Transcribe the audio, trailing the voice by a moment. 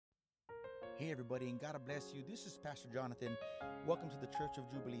Hey, everybody, and God bless you. This is Pastor Jonathan. Welcome to the Church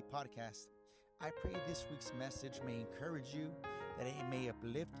of Jubilee podcast. I pray this week's message may encourage you, that it may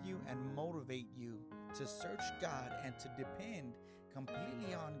uplift you and motivate you to search God and to depend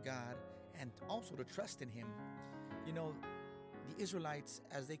completely on God and also to trust in Him. You know, the Israelites,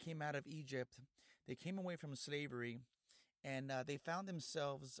 as they came out of Egypt, they came away from slavery, and they found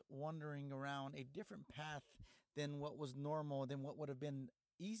themselves wandering around a different path than what was normal, than what would have been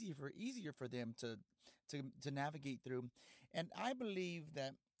easier for them to navigate through. And I believe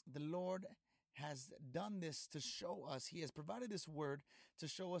that the Lord has done this to show us. He has provided this word to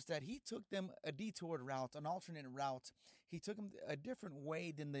show us that He took them a detoured route, an alternate route. He took them a different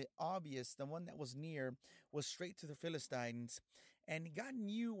way than the obvious, the one that was near, was straight to the Philistines. And God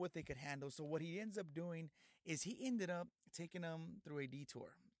knew what they could handle. So what He ends up doing is He ended up taking them through a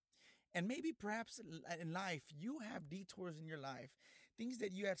detour. And maybe perhaps in life, you have detours in your life. Things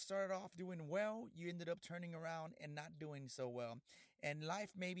that you had started off doing well, you ended up turning around and not doing so well. And life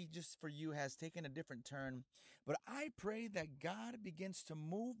maybe just for you has taken a different turn. But I pray that God begins to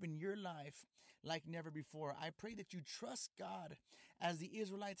move in your life like never before. I pray that you trust God as the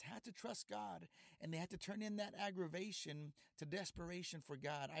Israelites had to trust God. And they had to turn in that aggravation to desperation for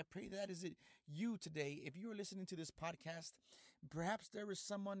God. I pray that is it you today. If you are listening to this podcast, perhaps there is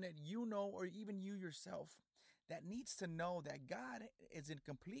someone that you know, or even you yourself, that needs to know that God is in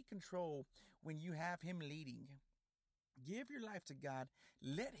complete control when you have Him leading. Give your life to God.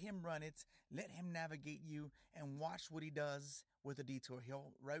 Let Him run it. Let Him navigate you, and watch what He does with a detour.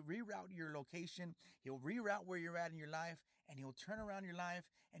 He'll reroute your location. He'll reroute where you're at in your life, and He'll turn around your life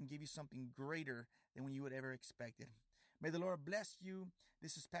and give you something greater than when you would ever expected. May the Lord bless you.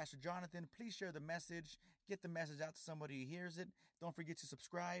 This is Pastor Jonathan. Please share the message. Get the message out to somebody who hears it. Don't forget to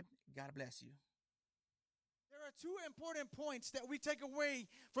subscribe. God bless you. There are two important points that we take away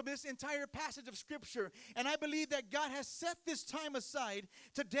from this entire passage of Scripture. And I believe that God has set this time aside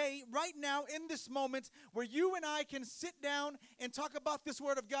today, right now, in this moment, where you and I can sit down and talk about this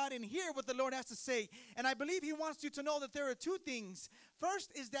Word of God and hear what the Lord has to say. And I believe He wants you to know that there are two things.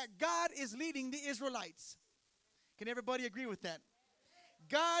 First is that God is leading the Israelites. Can everybody agree with that?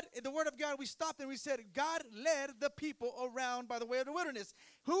 God, in the Word of God, we stopped and we said, God led the people around by the way of the wilderness.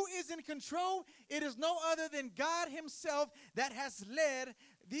 Who is in control? It is no other than God Himself that has led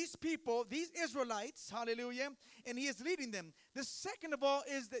these people, these Israelites, hallelujah, and He is leading them. The second of all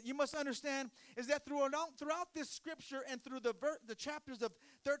is that you must understand is that throughout this Scripture and through the chapters of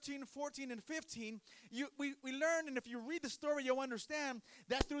 13, 14, and 15, we learn, and if you read the story, you'll understand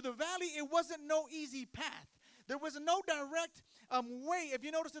that through the valley, it wasn't no easy path. There was no direct way. If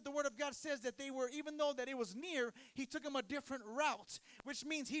you notice that the Word of God says that they were, even though that it was near, He took them a different route, which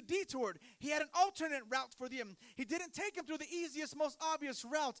means He detoured. He had an alternate route for them. He didn't take them through the easiest, most obvious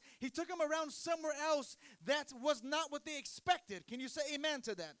route. He took them around somewhere else that was not what they expected. Can you say amen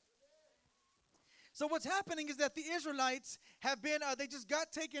to that? So what's happening is that the Israelites have been, they just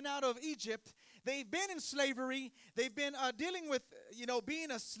got taken out of Egypt. They've been in slavery. They've been dealing with, being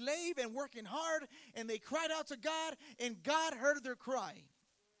a slave and working hard. And they cried out to God, and God heard their cry.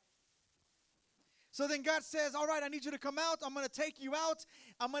 So then God says, all right, I need you to come out. I'm going to take you out.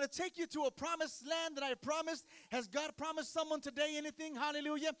 I'm going to take you to a promised land that I promised. Has God promised someone today anything?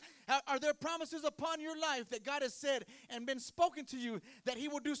 Hallelujah. Are there promises upon your life that God has said and been spoken to you that He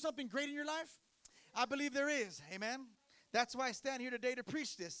will do something great in your life? I believe there is. Amen. That's why I stand here today to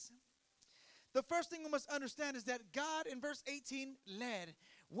preach this. The first thing we must understand is that God, in verse 18, led.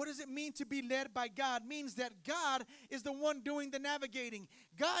 What does it mean to be led by God? It means that God is the one doing the navigating.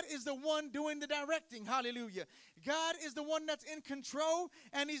 God is the one doing the directing. Hallelujah. God is the one that's in control,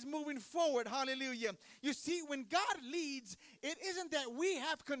 and He's moving forward. Hallelujah. You see, when God leads, it isn't that we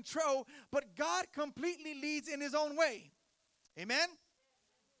have control, but God completely leads in His own way. Amen.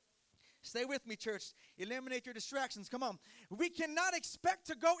 Stay with me, church. Eliminate your distractions. Come on. We cannot expect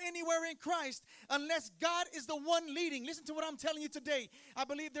to go anywhere in Christ unless God is the one leading. Listen to what I'm telling you today. I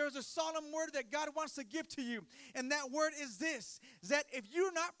believe there is a solemn word that God wants to give to you. And that word is this, is that if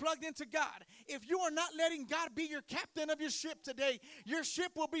you're not plugged into God, if you are not letting God be your captain of your ship today, your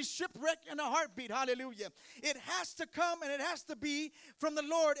ship will be shipwrecked in a heartbeat. Hallelujah. It has to come and it has to be from the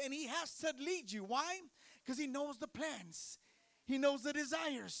Lord, and He has to lead you. Why? Because He knows the plans. He knows the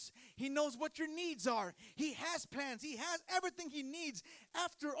desires. He knows what your needs are. He has plans. He has everything He needs.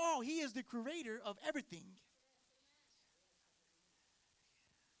 After all, He is the creator of everything.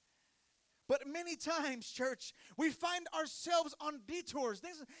 But many times, church, we find ourselves on detours.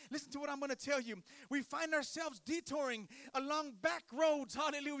 Listen to what I'm going to tell you. We find ourselves detouring along back roads,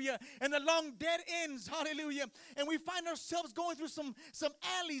 hallelujah, and along dead ends, hallelujah. And we find ourselves going through some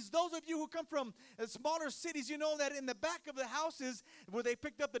alleys. Those of you who come from smaller cities, you know that in the back of the houses where they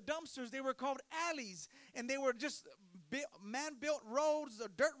picked up the dumpsters, they were called alleys. And they were just man-built roads or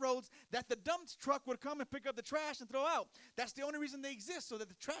dirt roads that the dump truck would come and pick up the trash and throw out. That's the only reason they exist, so that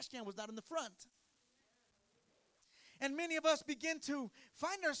the trash can was not in the front. And many of us begin to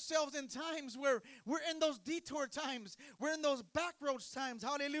find ourselves in times where we're in those detour times. We're in those back roads times.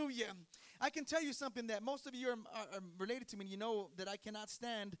 Hallelujah. I can tell you something that most of you are related to me. You know that I cannot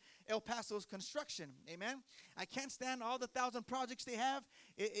stand El Paso's construction. Amen. I can't stand all the 1,000 projects they have.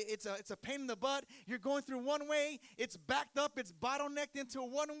 It's a pain in the butt. You're going through one way. It's backed up. It's bottlenecked into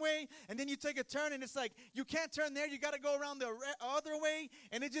one way. And then you take a turn and it's like you can't turn there. You got to go around the other way.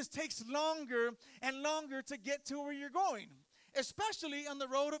 And it just takes longer and longer to get to where you're going. Especially on the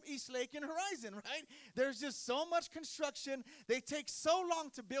road of East Lake and Horizon, right? There's just so much construction. They take so long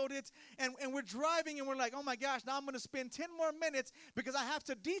to build it. And we're driving and we're like, oh my gosh, now I'm going to spend 10 more minutes because I have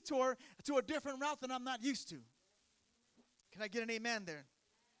to detour to a different route than I'm not used to. Can I get an amen there?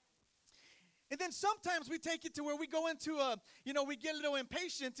 And then sometimes we take it to where we go into we get a little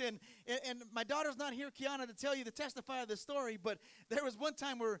impatient. And my daughter's not here, Kiana, to tell you, to testify of the story. But there was one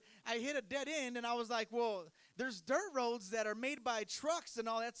time where I hit a dead end, and I was like, well, there's dirt roads that are made by trucks and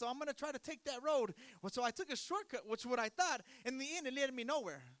all that, so I'm going to try to take that road. Well, so I took a shortcut, which what I thought. In the end, it led me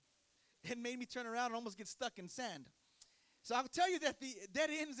nowhere. It made me turn around and almost get stuck in sand. So I'll tell you that the dead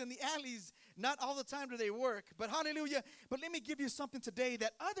ends and the alleys, not all the time do they work. But hallelujah. But let me give you something today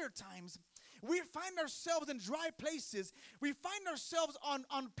that other times we find ourselves in dry places. We find ourselves on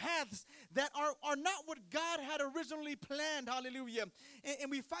paths that are not what God had originally planned. Hallelujah.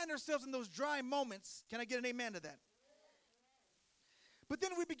 And we find ourselves in those dry moments. Can I get an amen to that? But then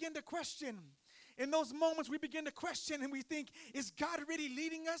we begin to question. In those moments, we begin to question and we think, is God really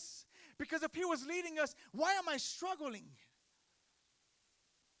leading us? Because if he was leading us, why am I struggling?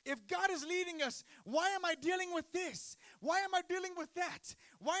 If God is leading us, why am I dealing with this? Why am I dealing with that?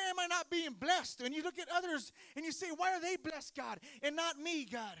 Why am I not being blessed? And you look at others and you say, why are they blessed, God, and not me,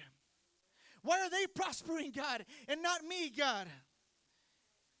 God? Why are they prospering, God, and not me, God?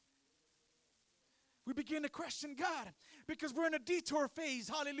 We begin to question God because we're in a detour phase,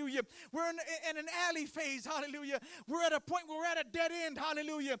 hallelujah. We're in an alley phase, hallelujah. We're at a point where we're at a dead end,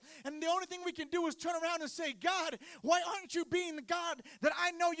 hallelujah. And the only thing we can do is turn around and say, God, why aren't you being the God that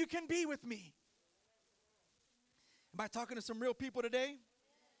I know you can be with me? Am I talking to some real people today?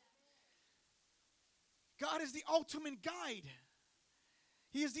 God is the ultimate guide.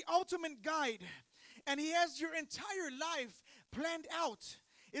 He is the ultimate guide. And he has your entire life planned out.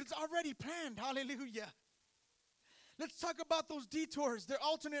 It's already planned. Hallelujah. Let's talk about those detours, their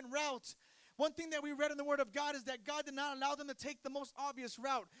alternate routes. One thing that we read in the Word of God is that God did not allow them to take the most obvious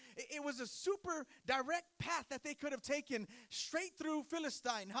route. It was a super direct path that they could have taken straight through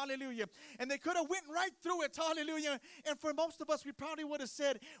Philistine. Hallelujah. And they could have went right through it. Hallelujah. And for most of us, we probably would have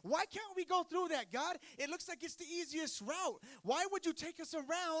said, why can't we go through that, God? It looks like it's the easiest route. Why would you take us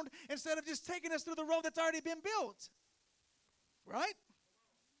around instead of just taking us through the road that's already been built? Right?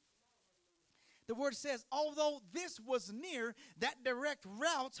 The word says, although this was near that direct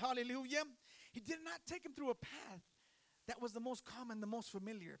route, hallelujah, he did not take him through a path that was the most common, the most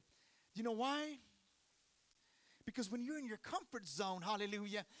familiar. Do you know why? Because when you're in your comfort zone,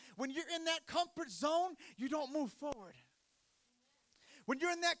 hallelujah, when you're in that comfort zone, you don't move forward. When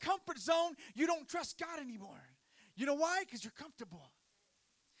you're in that comfort zone, you don't trust God anymore. You know why? Because you're comfortable.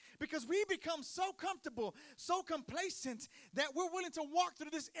 Because we become so comfortable, so complacent, that we're willing to walk through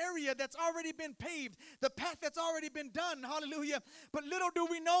this area that's already been paved, the path that's already been done, hallelujah. But little do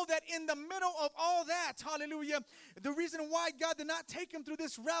we know that in the middle of all that, hallelujah, the reason why God did not take him through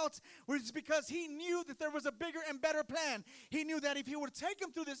this route was because he knew that there was a bigger and better plan. He knew that if he would take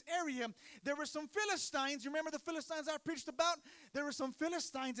him through this area, there were some Philistines. You remember the Philistines I preached about? There were some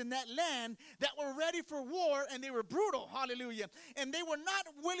Philistines in that land that were ready for war, and they were brutal, hallelujah. And they were not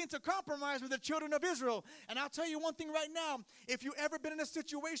willing to compromise with the children of Israel. And I'll tell you one thing right now. If you've ever been in a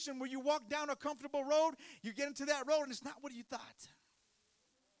situation where you walk down a comfortable road, you get into that road and it's not what you thought.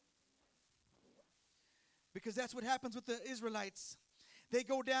 Because that's what happens with the Israelites. They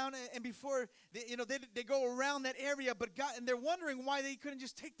go down and before, they go around that area, but God, and they're wondering why they couldn't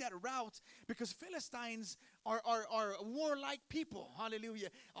just take that route, because Philistines are warlike people, hallelujah.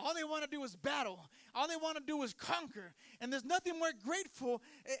 All they want to do is battle. All they want to do is conquer. And there's nothing more grateful,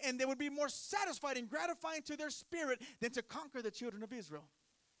 and they would be more satisfied and gratifying to their spirit than to conquer the children of Israel.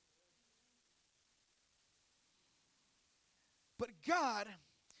 But God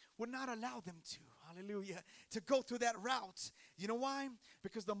would not allow them to, hallelujah, to go through that route. You know why?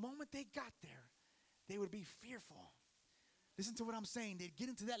 Because the moment they got there, they would be fearful. Listen to what I'm saying. They'd get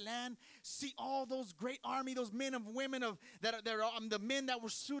into that land, see all those great army, those men and women the men that were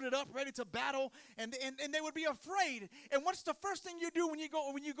suited up, ready to battle, and they would be afraid. And what's the first thing you do when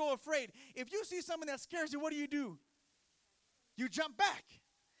you go afraid? If you see something that scares you, what do? You jump back.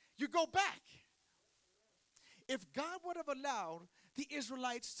 You go back. If God would have allowed the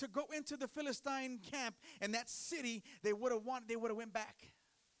Israelites to go into the Philistine camp and that city, they would have went back.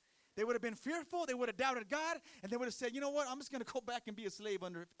 They would have been fearful. They would have doubted God. And they would have said, you know what? I'm just going to go back and be a slave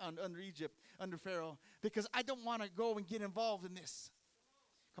under Egypt, under Pharaoh, because I don't want to go and get involved in this.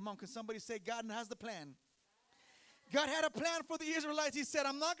 Come on, can somebody say God has the plan? God had a plan for the Israelites. He said,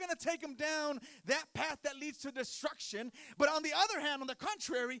 I'm not going to take them down that path that leads to destruction. But on the other hand, on the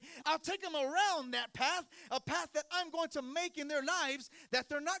contrary, I'll take them around that path, a path that I'm going to make in their lives that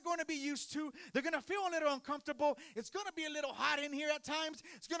they're not going to be used to. They're going to feel a little uncomfortable. It's going to be a little hot in here at times.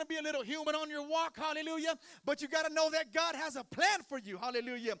 It's going to be a little humid on your walk. Hallelujah. But you got to know that God has a plan for you.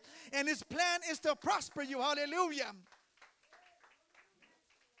 Hallelujah. And his plan is to prosper you. Hallelujah.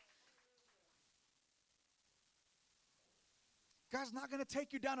 God's not going to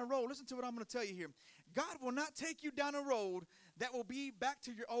take you down a road. Listen to what I'm going to tell you here. God will not take you down a road that will be back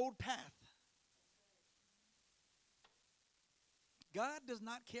to your old path. God does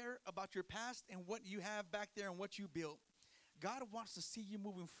not care about your past and what you have back there and what you built. God wants to see you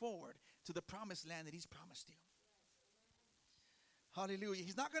moving forward to the promised land that he's promised you. Hallelujah.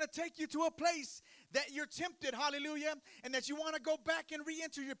 He's not going to take you to a place that you're tempted, hallelujah, and that you want to go back and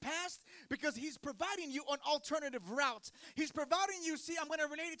re-enter your past, because he's providing you an alternative route. He's providing you, see, I'm going to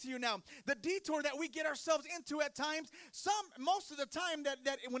relate it to you now. The detour that we get ourselves into at times, most of the time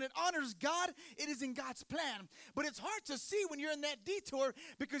that when it honors God, it is in God's plan. But it's hard to see when you're in that detour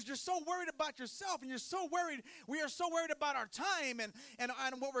because you're so worried about yourself, and we are so worried about our time and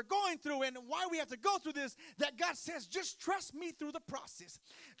what we're going through and why we have to go through this, that God says, just trust me through the process.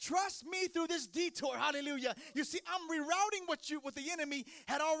 Trust me through this detour. Hallelujah. You see, I'm rerouting what the enemy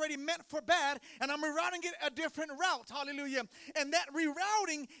had already meant for bad, and I'm rerouting it a different route. Hallelujah. And that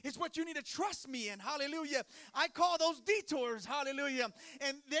rerouting is what you need to trust me in. Hallelujah. I call those detours. Hallelujah.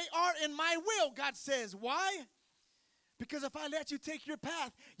 And they are in my will, God says. Why? Because if I let you take your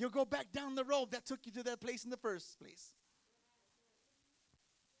path, you'll go back down the road that took you to that place in the first place.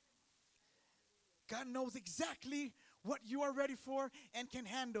 God knows exactly what you are ready for and can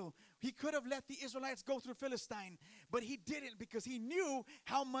handle. He could have let the Israelites go through Philistine, but he didn't, because he knew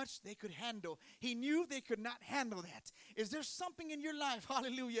how much they could handle. He knew they could not handle that. Is there something in your life,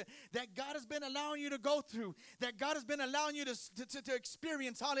 hallelujah, that God has been allowing you to go through, that God has been allowing you to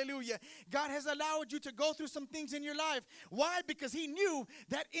experience, hallelujah? God has allowed you to go through some things in your life. Why? Because he knew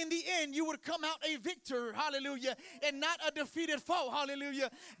that in the end you would come out a victor, hallelujah, and not a defeated foe,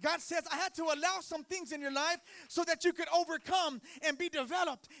 hallelujah. God says, I had to allow some things in your life so that you could overcome and be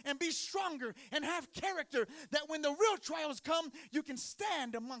developed and be stronger and have character, that when the real trials come, you can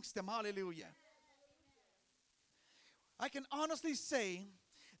stand amongst them. Hallelujah. I can honestly say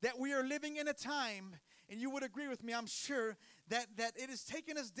that we are living in a time, and you would agree with me, I'm sure, that it has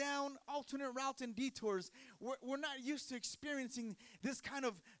taken us down alternate routes and detours. We're not used to experiencing this kind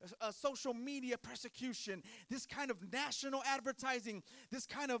of social media persecution, this kind of national advertising, this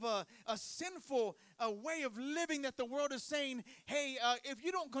kind of a sinful way of living that the world is saying, hey, if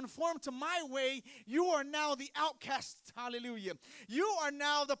you don't conform to my way, you are now the outcast. Hallelujah. You are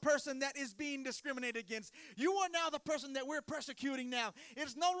now the person that is being discriminated against. You are now the person that we're persecuting now.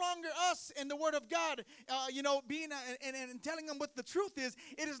 It's no longer us in the Word of God, being and telling them what the truth is.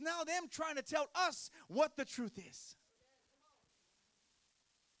 It is now them trying to tell us what the truth is.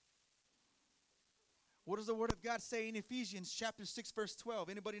 What does the Word of God say in Ephesians chapter 6, verse 12?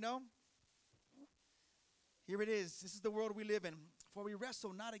 Anybody know? Here it is. This is the world we live in. For we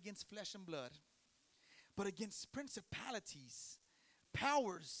wrestle not against flesh and blood, but against principalities,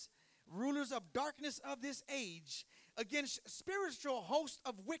 powers, rulers of darkness of this age, against spiritual hosts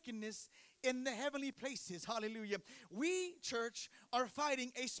of wickedness in the heavenly places. Hallelujah. We, church, are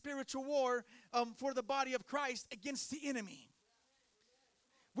fighting a spiritual war for the body of Christ against the enemy.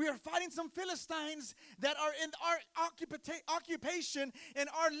 We are fighting some Philistines that are in our occupation in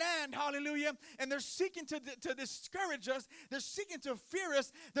our land, hallelujah, and they're seeking to discourage us. They're seeking to fear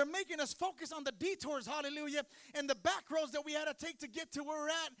us. They're making us focus on the detours, hallelujah, and the back roads that we had to take to get to where we're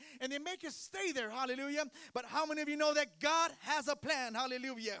at, and they make us stay there, hallelujah. But how many of you know that God has a plan,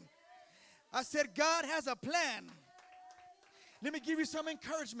 hallelujah? I said God has a plan. Let me give you some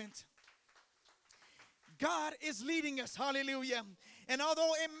encouragement. God is leading us. Hallelujah. And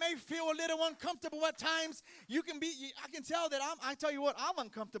although it may feel a little uncomfortable at times, I can tell that I tell you what, I'm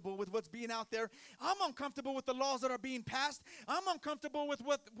uncomfortable with what's being out there. I'm uncomfortable with the laws that are being passed. I'm uncomfortable with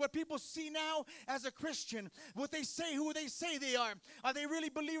what people see now as a Christian, what they say, who they say they are. Are they really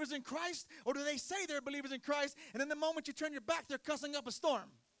believers in Christ, or do they say they're believers in Christ, and then the moment you turn your back, they're cussing up a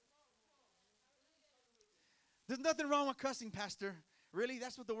storm? There's nothing wrong with cussing, Pastor. Really?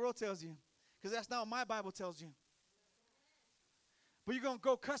 That's what the world tells you. Because that's not what my Bible tells you. But you're going to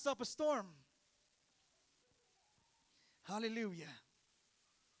go cuss up a storm. Hallelujah.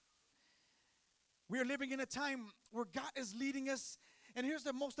 We are living in a time where God is leading us. And here's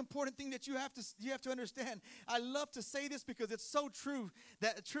the most important thing that you have to understand. I love to say this because it's so true.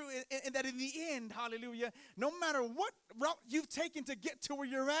 That in the end, hallelujah, no matter what route you've taken to get to where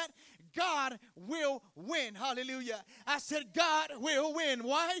you're at, God will win. Hallelujah. I said God will win.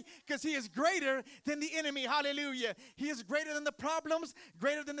 Why? Because he is greater than the enemy. Hallelujah. He is greater than the problems,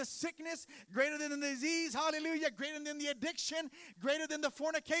 greater than the sickness, greater than the disease. Hallelujah. Greater than the addiction, greater than the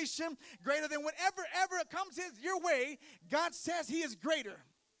fornication, greater than whatever ever comes your way. God says he is greater.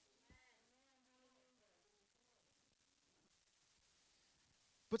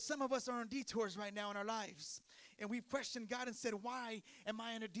 But some of us are on detours right now in our lives. And we've questioned God and said, why am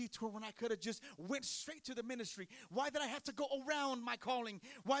I on a detour when I could have just went straight to the ministry? Why did I have to go around my calling?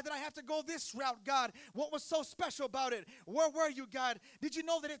 Why did I have to go this route, God? What was so special about it? Where were you, God? Did you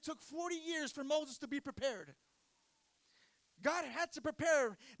know that it took 40 years for Moses to be prepared? God had to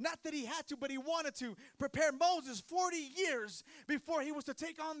prepare, not that he had to, but he wanted to prepare Moses 40 years before he was to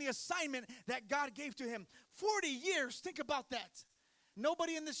take on the assignment that God gave to him. 40 years, think about that.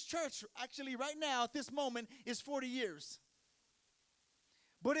 Nobody in this church, actually right now at this moment, is 40 years.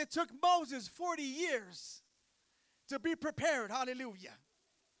 But it took Moses 40 years to be prepared. Hallelujah.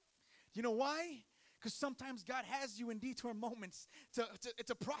 You know why? Because sometimes God has you in detour moments.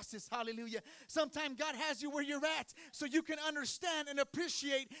 It's a process, hallelujah. Sometimes God has you where you're at so you can understand and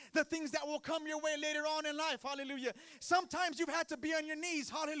appreciate the things that will come your way later on in life, hallelujah. Sometimes you've had to be on your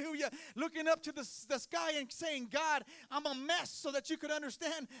knees, hallelujah, looking up to the sky and saying, God, I'm a mess, so that you could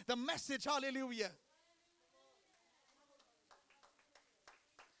understand the message, hallelujah.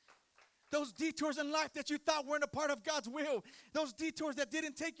 Those detours in life that you thought weren't a part of God's will, those detours that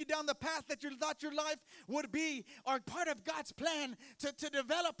didn't take you down the path that you thought your life would be, are part of God's plan to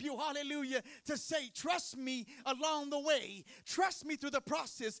develop you, hallelujah, to say, trust me along the way. Trust me through the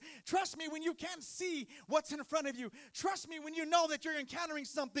process. Trust me when you can't see what's in front of you. Trust me when you know that you're encountering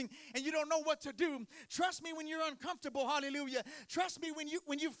something and you don't know what to do. Trust me when you're uncomfortable, hallelujah. Trust me when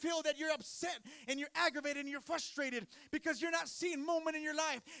you feel that you're upset and you're aggravated and you're frustrated because you're not seeing movement in your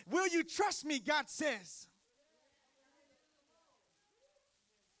life. Will you trust me, God says.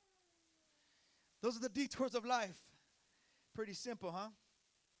 Those are the detours of life. Pretty simple, huh?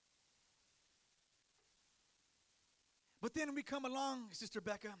 But then we come along, Sister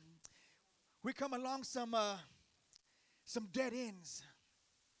Becca, we come along some dead ends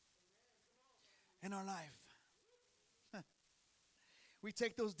in our life. We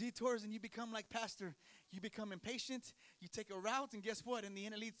take those detours and you become like Pastor. You become impatient. You take a route, and guess what? In the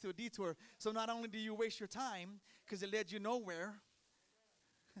end, it leads to a detour. So not only do you waste your time because it led you nowhere,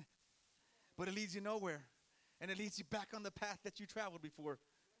 but it leads you nowhere. And it leads you back on the path that you traveled before.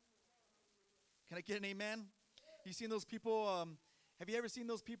 Can I get an amen? You seen those people? Have you ever seen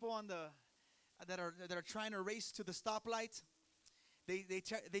those people on that are trying to race to the stoplight?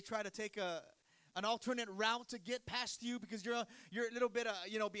 They try to take an alternate route to get past you because you're a little bit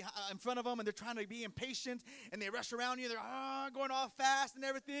in front of them, and they're trying to be impatient, and they rush around you. They're going all fast and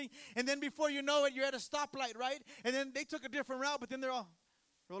everything, and then before you know it, you're at a stoplight, right? And then they took a different route, but then they're all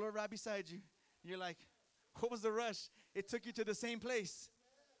roll over right beside you. And you're like, what was the rush? It took you to the same place.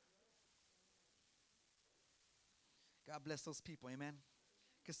 God bless those people, amen?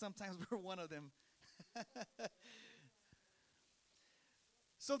 Because sometimes we're one of them.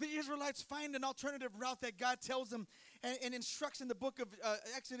 So the Israelites find an alternative route that God tells them and instructs in the book of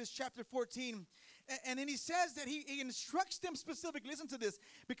Exodus chapter 14. And then he says that he instructs them specifically. Listen to this,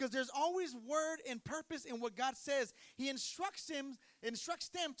 because there's always word and purpose in what God says. He instructs them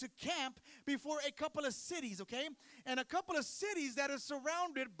to camp before a couple of cities, okay? And a couple of cities that are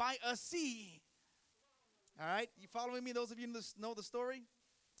surrounded by a sea. All right? You following me, those of you who know the story?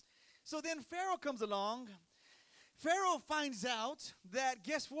 So then Pharaoh comes along. Pharaoh finds out that,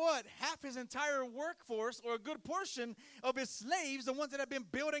 guess what? Half his entire workforce, or a good portion of his slaves, the ones that have been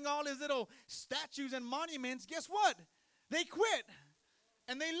building all his little statues and monuments, guess what? They quit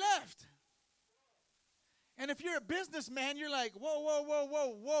and they left. And if you're a businessman, you're like,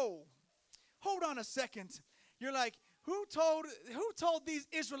 whoa. Hold on a second. You're like, who told these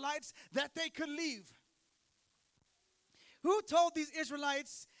Israelites that they could leave? Who told these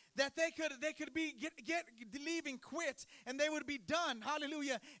Israelites that they could leave and quit and they would be done?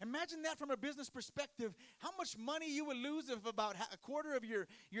 Hallelujah. Imagine that from a business perspective. How much money you would lose if about a quarter of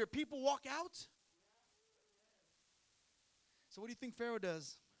your people walk out? So what do you think Pharaoh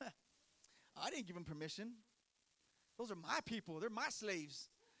does? I didn't give him permission. Those are my people. They're my slaves.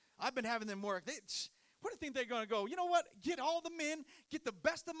 I've been having them work. Where do you think they're going to go? You know what? Get all the men, get the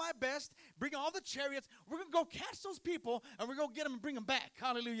best of my best, bring all the chariots. We're going to go catch those people, and we're going to get them and bring them back.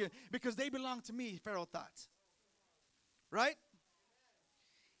 Hallelujah. Because they belong to me, Pharaoh thought. Right?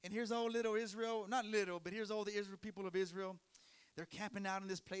 And here's all little Israel. Not little, but here's all the people of Israel. They're camping out in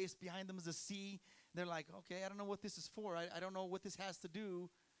this place. Behind them is a sea. They're like, okay, I don't know what this is for. I don't know what this has to do.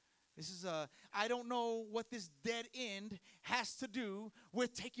 I don't know what this dead end has to do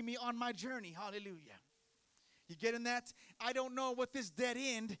with taking me on my journey. Hallelujah. You getting that? I don't know what this dead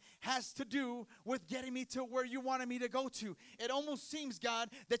end has to do with getting me to where you wanted me to go to. It almost seems, God,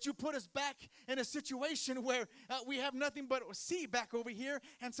 that you put us back in a situation where we have nothing but a sea back over here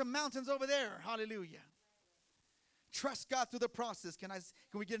and some mountains over there. Hallelujah. Trust God through the process. Can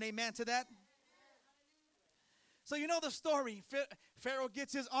we get an amen to that? So you know the story. Pharaoh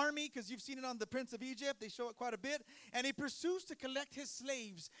gets his army, because you've seen it on the Prince of Egypt. They show it quite a bit. And he pursues to collect his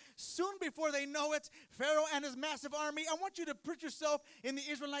slaves. Soon before they know it, Pharaoh and his massive army. I want you to put yourself in the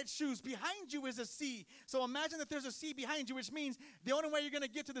Israelite shoes. Behind you is a sea. So imagine that there's a sea behind you, which means the only way you're going to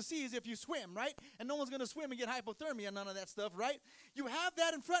get to the sea is if you swim, right? And no one's going to swim and get hypothermia and none of that stuff, right? You have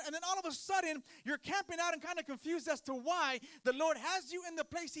that in front, and then all of a sudden, you're camping out and kind of confused as to why the Lord has you in the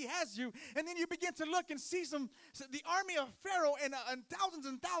place he has you. And then you begin to look and see the army of Pharaoh and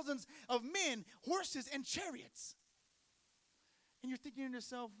thousands of men, horses, and chariots. And you're thinking to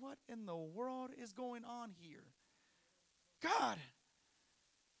yourself, what in the world is going on here? God,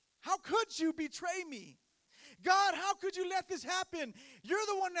 how could you betray me? God, how could you let this happen? You're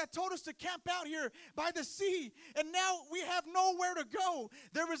the one that told us to camp out here by the sea, and now we have nowhere to go.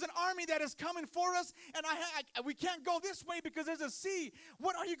 There is an army that is coming for us, and we can't go this way because there's a sea.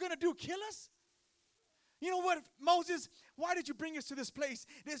 What are you going to do, kill us? You know what, Moses, why did you bring us to this place?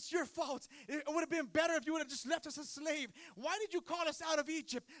 It's your fault. It would have been better if you would have just left us a slave. Why did you call us out of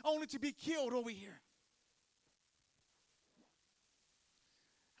Egypt only to be killed over here?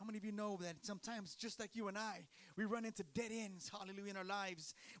 How many of you know that sometimes, just like you and I, we run into dead ends, hallelujah, in our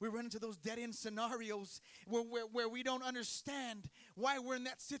lives. We run into those dead end scenarios where we don't understand why we're in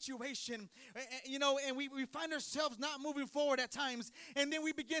that situation, and we find ourselves not moving forward at times, and then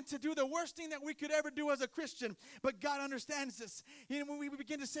we begin to do the worst thing that we could ever do as a Christian, but God understands us. When we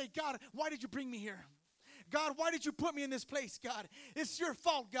begin to say, God, why did you bring me here? God, why did you put me in this place, God? It's your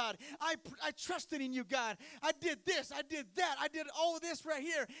fault, God. I trusted in you, God. I did this. I did that. I did all of this right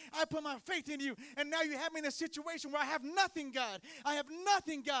here. I put my faith in you. And now you have me in a situation where I have nothing, God. I have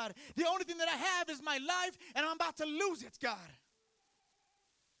nothing, God. The only thing that I have is my life, and I'm about to lose it, God.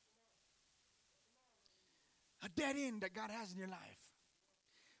 A dead end that God has in your life.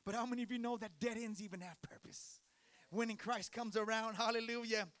 But how many of you know that dead ends even have purpose? When Christ comes around,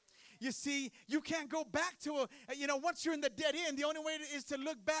 hallelujah. You see, you can't go back to once you're in the dead end, the only way is to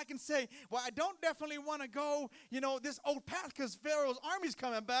look back and say, well, I don't definitely want to go, this old path because Pharaoh's army's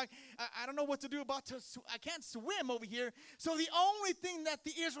coming back. I don't know what to do I can't swim over here. So the only thing that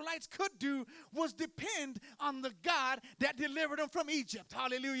the Israelites could do was depend on the God that delivered them from Egypt.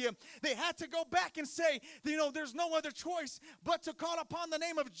 Hallelujah. They had to go back and say, there's no other choice but to call upon the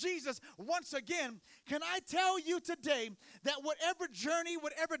name of Jesus once again. Can I tell you today that whatever journey,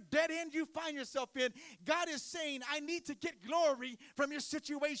 whatever dead end you find yourself in, God is saying, I need to get glory from your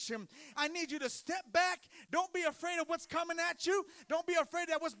situation. I need you to step back. Don't be afraid of what's coming at you. Don't be afraid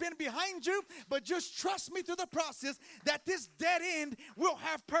of what's been behind you, but just trust me through the process that this dead end will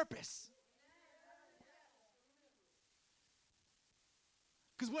have purpose.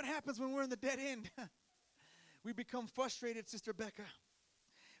 Because what happens when we're in the dead end? We become frustrated, Sister Becca.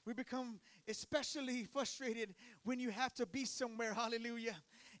 We become especially frustrated when you have to be somewhere, hallelujah.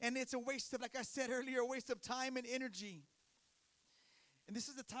 And it's a waste of, like I said earlier, a waste of time and energy. And this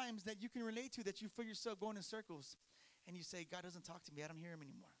is the times that you can relate to, that you feel yourself going in circles. And you say, God doesn't talk to me. I don't hear him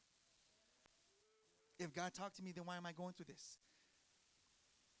anymore. If God talked to me, then why am I going through this?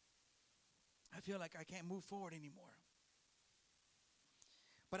 I feel like I can't move forward anymore.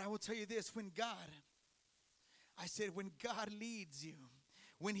 But I will tell you this, when God leads you,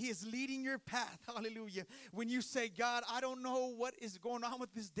 when he is leading your path, hallelujah, when you say, God, I don't know what is going on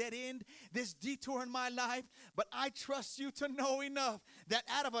with this dead end, this detour in my life, but I trust you to know enough that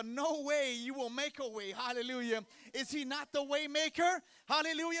out of a no way, you will make a way, hallelujah. Is he not the way maker?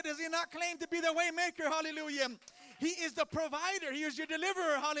 Hallelujah. Does he not claim to be the way maker? Hallelujah. He is the provider. He is your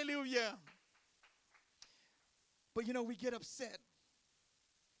deliverer. Hallelujah. But you know, we get upset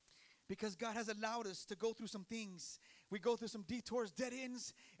because God has allowed us to go through some things. We go through some detours, dead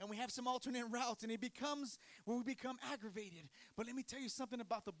ends, and we have some alternate routes, and it becomes where we become aggravated. But let me tell you something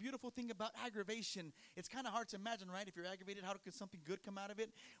about the beautiful thing about aggravation. It's kind of hard to imagine, right? If you're aggravated, how could something good come out of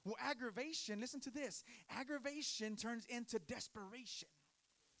it? Well, aggravation, listen to this. Aggravation turns into desperation.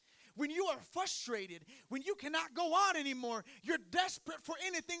 When you are frustrated, when you cannot go on anymore, you're desperate for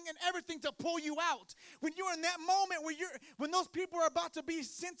anything and everything to pull you out. When you're in that moment when those people are about to be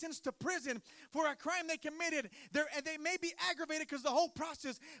sentenced to prison for a crime they committed, and they may be aggravated because the whole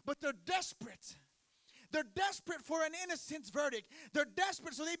process, but they're desperate. They're desperate for an innocence verdict. They're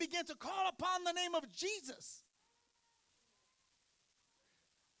desperate, so they begin to call upon the name of Jesus.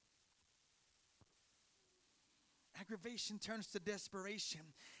 Aggravation turns to desperation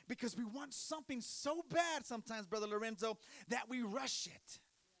because we want something so bad sometimes, Brother Lorenzo, that we rush it.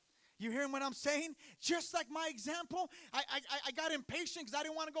 You hearing what I'm saying? Just like my example, I got impatient because I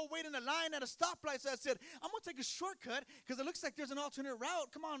didn't want to go wait in a line at a stoplight. So I said, I'm going to take a shortcut because it looks like there's an alternate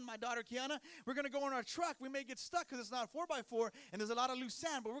route. Come on, my daughter, Kiana. We're going to go in our truck. We may get stuck because it's not a 4x4 and there's a lot of loose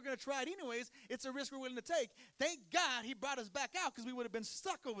sand, but we're going to try it anyways. It's a risk we're willing to take. Thank God he brought us back out because we would have been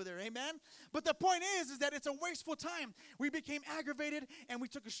stuck over there. Amen? But the point is that it's a wasteful time. We became aggravated and we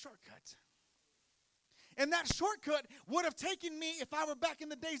took a shortcut. And that shortcut would have taken me, if I were back in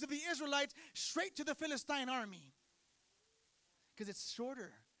the days of the Israelites, straight to the Philistine army. Because it's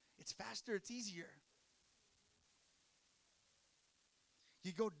shorter, it's faster, it's easier.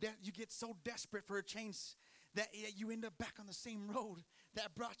 You get so desperate for a change that you end up back on the same road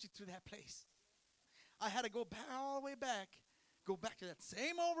that brought you to that place. I had to go back all the way back, go back to that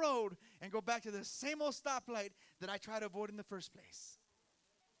same old road, and go back to the same old stoplight that I tried to avoid in the first place.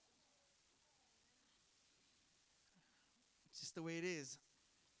 Just the way it is.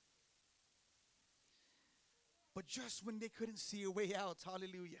 But just when they couldn't see a way out,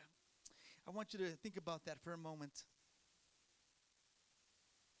 hallelujah, I want you to think about that for a moment.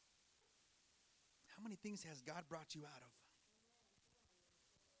 How many things has God brought you out of?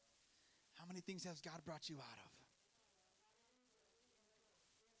 How many things has God brought you out of?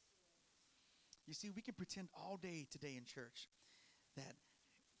 You see, we can pretend all day today in church that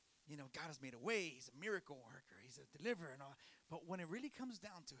God has made a way. He's a miracle worker. He's a deliverer and all. But when it really comes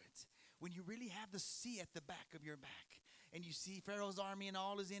down to it, when you really have the sea at the back of your back, and you see Pharaoh's army and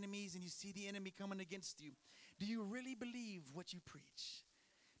all his enemies, and you see the enemy coming against you, do you really believe what you preach?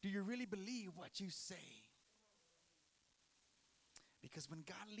 Do you really believe what you say? Because when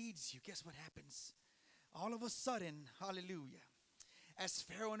God leads you, guess what happens? All of a sudden, hallelujah, as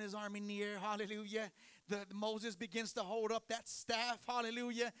Pharaoh and his army near, hallelujah, Moses begins to hold up that staff,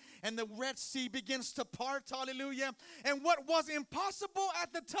 hallelujah, and the Red Sea begins to part, hallelujah. And what was impossible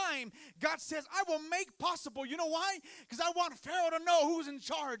at the time, God says, I will make possible. You know why? Because I want Pharaoh to know who's in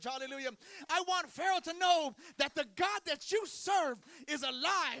charge, hallelujah. I want Pharaoh to know that the God that you serve is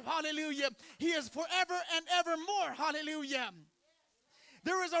alive, hallelujah. He is forever and evermore, hallelujah.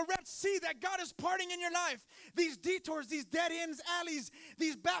 There is a Red Sea that God is parting in your life. These detours, these dead ends, alleys,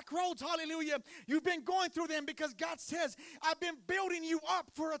 these back roads, hallelujah. You've been going through them because God says, I've been building you up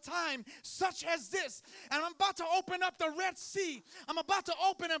for a time such as this. And I'm about to open up the Red Sea. I'm about to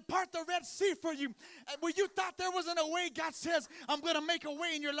open and part the Red Sea for you. Where you thought there wasn't a way, God says, I'm going to make a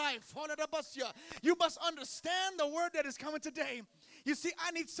way in your life. You must understand the word that is coming today. You see, I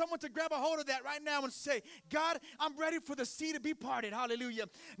need someone to grab a hold of that right now and say, God, I'm ready for the sea to be parted. Hallelujah.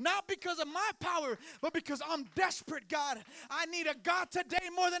 Not because of my power, but because I'm desperate, God. I need a God today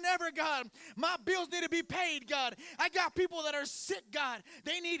more than ever, God. My bills need to be paid, God. I got people that are sick, God.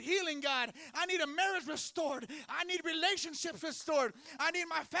 They need healing, God. I need a marriage restored. I need relationships restored. I need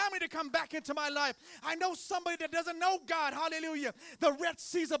my family to come back into my life. I know somebody that doesn't know God. Hallelujah. The Red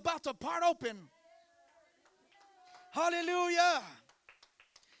Sea's about to part open. Hallelujah.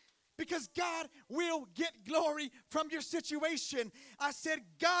 Because God will get glory from your situation. I said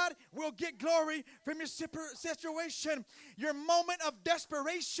God will get glory from your situation. Your moment of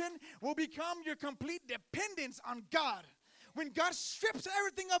desperation will become your complete dependence on God. When God strips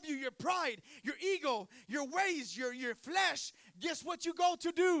everything of you, your pride, your ego, your ways, your flesh, guess what you go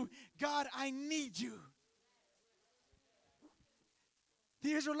to do? God, I need you.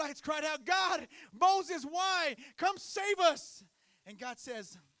 The Israelites cried out, God, Moses, why? Come save us. And God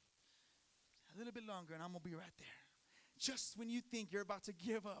says, a little bit longer and I'm going to be right there. Just when you think you're about to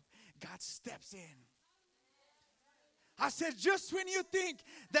give up, God steps in. I said, just when you think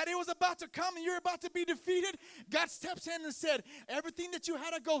that it was about to come and you're about to be defeated, God steps in and said, everything that you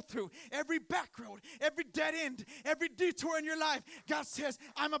had to go through, every back road, every dead end, every detour in your life, God says,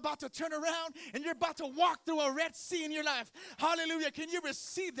 I'm about to turn around and you're about to walk through a Red Sea in your life. Hallelujah. Can you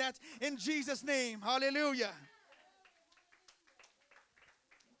receive that in Jesus' name? Hallelujah.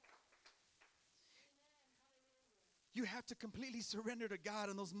 You have to completely surrender to God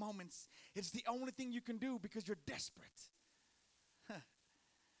in those moments. It's the only thing you can do because you're desperate.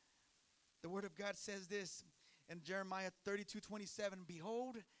 The Word of God says this in Jeremiah 32:27.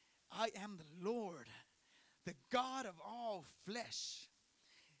 Behold, I am the Lord, the God of all flesh.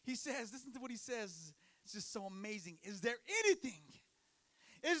 He says, listen to what he says. It's just so amazing. Is there anything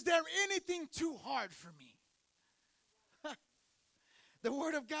too hard for me? The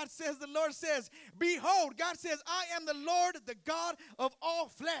Word of God says, the Lord says, behold, God says, I am the Lord, the God of all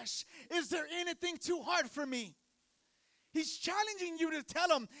flesh. Is there anything too hard for me? He's challenging you to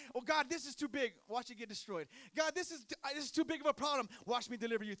tell him, oh God, this is too big. Watch it get destroyed. God, this is too big of a problem. Watch me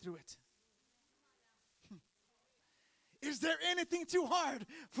deliver you through it. Is there anything too hard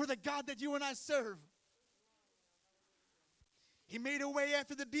for the God that you and I serve? He made a way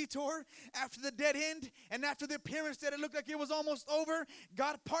after the detour, after the dead end, and after the appearance that it looked like it was almost over.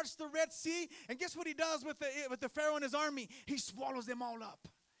 God parts the Red Sea, and guess what he does with the Pharaoh and his army? He swallows them all up.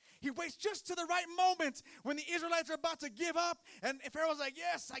 He waits just to the right moment when the Israelites are about to give up, and Pharaoh's like,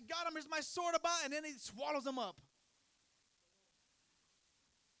 yes, I got him, here's my sword about, and then he swallows them up.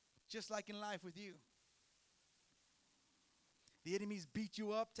 Just like in life with you. The enemies beat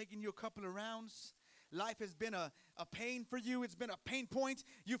you up, taking you a couple of rounds. Life has been a pain for you. It's been a pain point.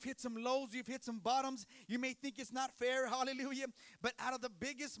 You've hit some lows. You've hit some bottoms. You may think it's not fair. Hallelujah. But out of the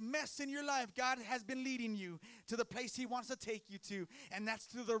biggest mess in your life, God has been leading you to the place he wants to take you to. And that's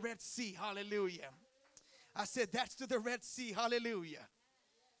to the Red Sea. Hallelujah. I said that's to the Red Sea. Hallelujah.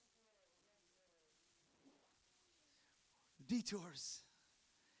 Detours.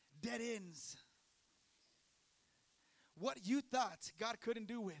 Dead ends. What you thought God couldn't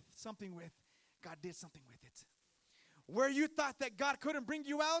do something with, God did something with it. Where you thought that God couldn't bring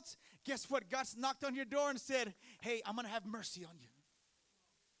you out, guess what? God's knocked on your door and said, hey, I'm going to have mercy on you.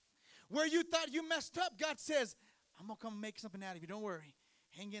 Where you thought you messed up, God says, I'm going to come make something out of you. Don't worry.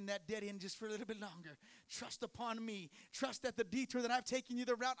 Hang in that dead end just for a little bit longer. Trust upon me. Trust that the detour that I've taken you,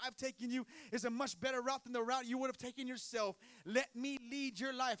 the route I've taken you, is a much better route than the route you would have taken yourself. Let me lead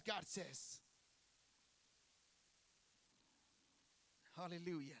your life, God says.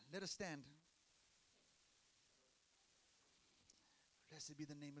 Hallelujah. Let us stand. Blessed be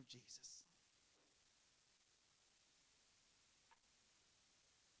the name of Jesus.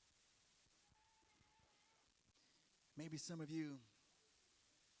 Maybe some of you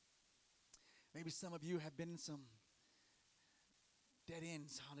have been in some dead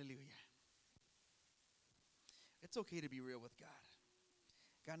ends. Hallelujah. It's okay to be real with God.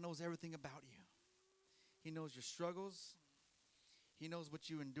 God knows everything about you. He knows your struggles. He knows what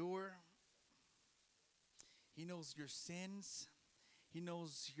you endure. He knows your sins. He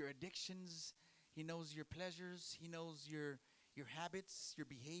knows your addictions. He knows your pleasures. He knows your habits, your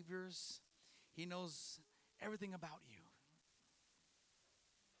behaviors. He knows everything about you.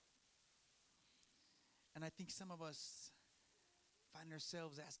 And I think some of us find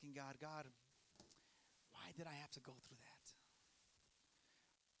ourselves asking God, why did I have to go through that?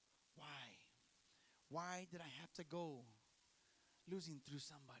 Why? Why did I have to go losing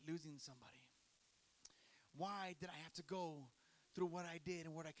somebody? Why did I have to go through what I did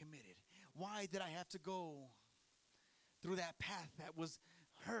and what I committed? Why did I have to go through that path that was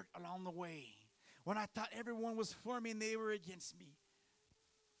hurt along the way when I thought everyone was for me and they were against me?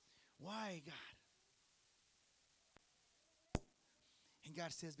 Why, God? And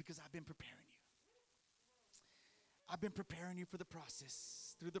God says, because I've been preparing you. I've been preparing you for the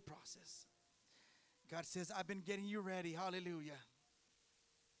process, through the process. God says, I've been getting you ready, hallelujah,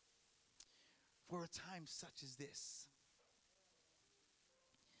 for a time such as this.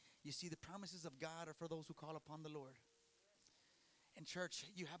 You see, the promises of God are for those who call upon the Lord. And church,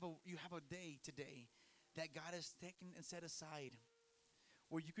 you have a day today that God has taken and set aside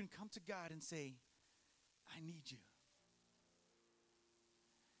where you can come to God and say, I need you.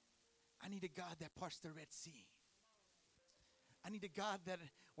 I need a God that parts the Red Sea. I need a God that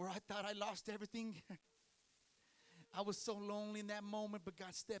where I thought I lost everything. I was so lonely in that moment, but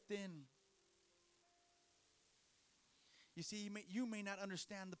God stepped in. You see, you may not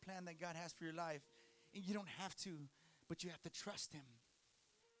understand the plan that God has for your life, and you don't have to. But you have to trust him.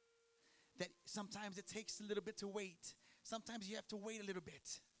 That sometimes it takes a little bit to wait. Sometimes you have to wait a little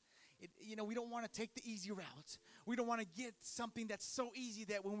bit. We don't want to take the easy route. We don't want to get something that's so easy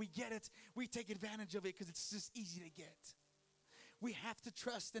that when we get it, we take advantage of it because it's just easy to get. We have to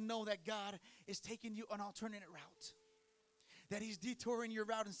trust and know that God is taking you an alternate route. That he's detouring your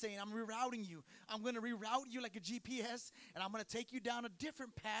route and saying, I'm rerouting you. I'm going to reroute you like a GPS, and I'm going to take you down a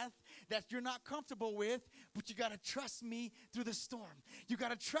different path that you're not comfortable with, but you got to trust me through the storm. You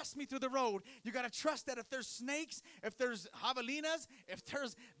got to trust me through the road. You got to trust that if there's snakes, if there's javelinas, if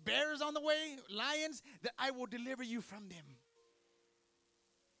there's bears on the way, lions, that I will deliver you from them.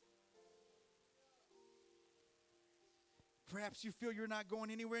 Perhaps you feel you're not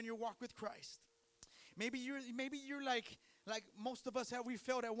going anywhere in your walk with Christ. Maybe you're like most of us have, we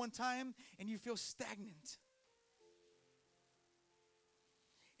felt at one time, and you feel stagnant.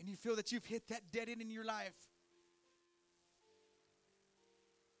 And you feel that you've hit that dead end in your life.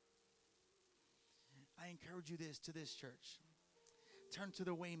 I encourage you to this church. Turn to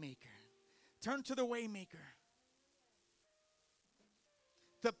the Waymaker. Turn to the Waymaker.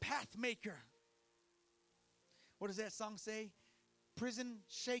 The Pathmaker. What does that song say? Prison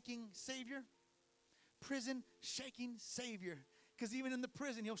shaking Savior. Prison shaking Savior. Because even in the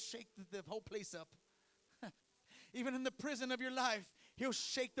prison, he'll shake the whole place up. Even in the prison of your life, he'll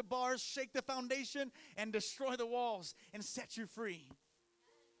shake the bars, shake the foundation, and destroy the walls and set you free.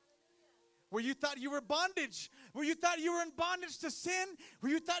 Where you thought you were bondage, where you thought you were in bondage to sin,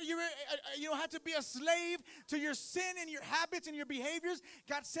 where you thought you were, had to be a slave to your sin and your habits and your behaviors,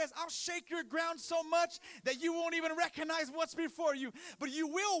 God says, I'll shake your ground so much that you won't even recognize what's before you. But you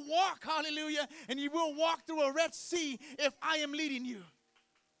will walk, hallelujah, and you will walk through a Red Sea if I am leading you.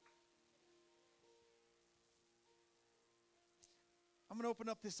 I'm going to open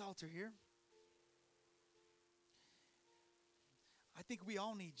up this altar here. I think we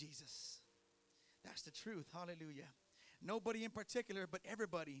all need Jesus. That's the truth. Hallelujah. Nobody in particular, but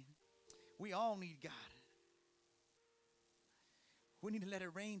everybody. We all need God. We need to let it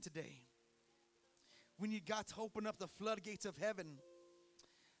rain today. We need God to open up the floodgates of heaven.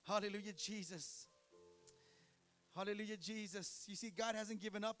 Hallelujah, Jesus. Hallelujah, Jesus. You see, God hasn't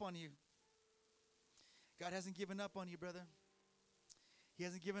given up on you. God hasn't given up on you, brother. He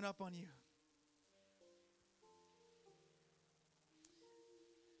hasn't given up on you.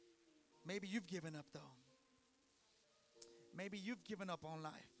 Maybe you've given up, though. Maybe you've given up on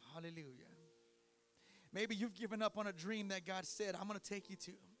life. Hallelujah. Maybe you've given up on a dream that God said, I'm going to take you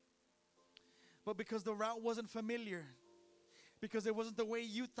to. But because the route wasn't familiar, because it wasn't the way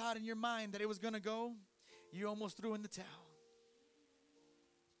you thought in your mind that it was going to go, you almost threw in the towel.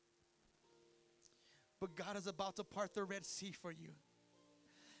 But God is about to part the Red Sea for you.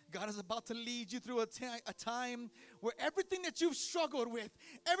 God is about to lead you through a time where everything that you've struggled with,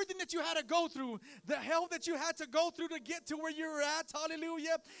 everything that you had to go through, the hell that you had to go through to get to where you're at,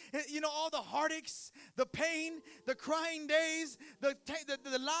 hallelujah, all the heartaches, the pain, the crying days, the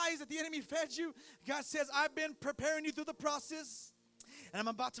lies that the enemy fed you, God says, I've been preparing you through the process, and I'm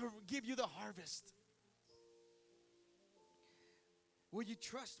about to give you the harvest. Will you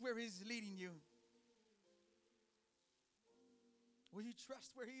trust where he's leading you? Will you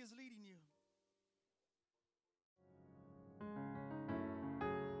trust where he is leading you?